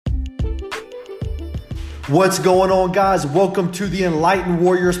What's going on, guys? Welcome to the Enlightened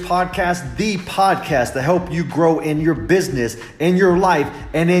Warriors podcast, the podcast to help you grow in your business, in your life,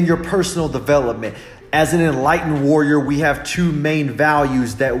 and in your personal development. As an enlightened warrior, we have two main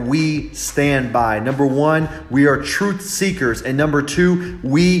values that we stand by. Number one, we are truth seekers. And number two,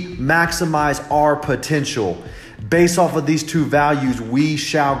 we maximize our potential. Based off of these two values, we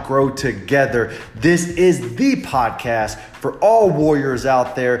shall grow together. This is the podcast for all warriors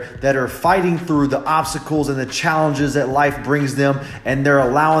out there that are fighting through the obstacles and the challenges that life brings them. And they're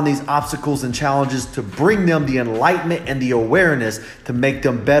allowing these obstacles and challenges to bring them the enlightenment and the awareness to make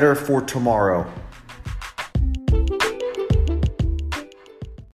them better for tomorrow.